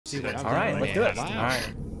Alright, let's do it.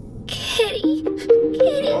 Alright. Kitty,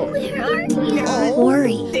 where are you?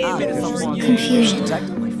 Worry, confusion,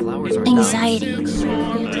 anxiety.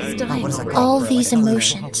 All these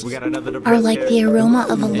emotions are like the aroma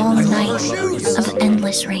of a long night of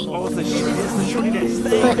endless rain.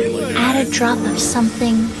 But add a drop of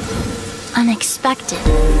something unexpected,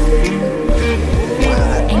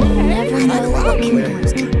 and you never know what can bloom.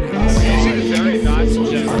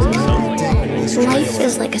 Life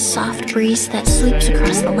is like a soft breeze that sweeps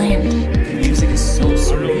across the land. Music is so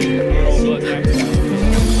sweet.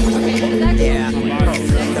 Yeah.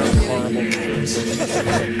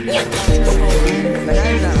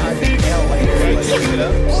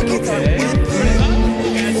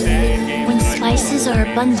 When spices are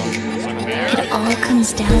abundant, it all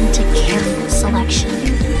comes down to careful selection.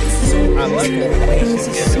 I like it.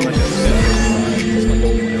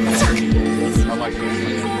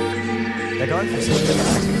 They're going for something.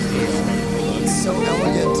 It's so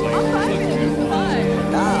elegant.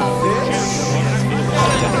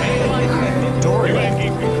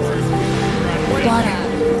 Water.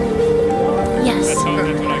 Yes,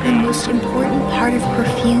 the most important part of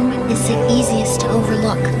perfume is the easiest to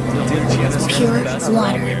overlook. Pure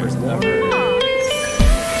water.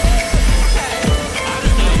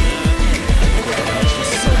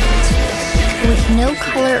 With no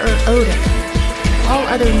color or odor, all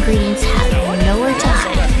other ingredients have nowhere to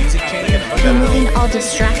hide. Removing all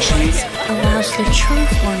distractions allows the true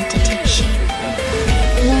form to take shape.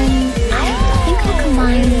 Then I think I'll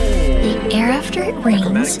combine the air after it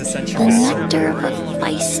rains, the nectar of a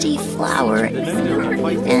feisty flower,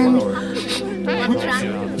 and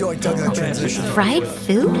fried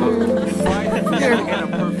food?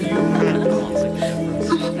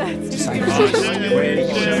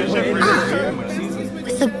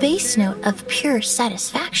 With a base note of pure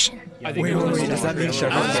satisfaction. Wait, does that mean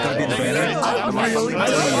Chevron's gonna be the banner?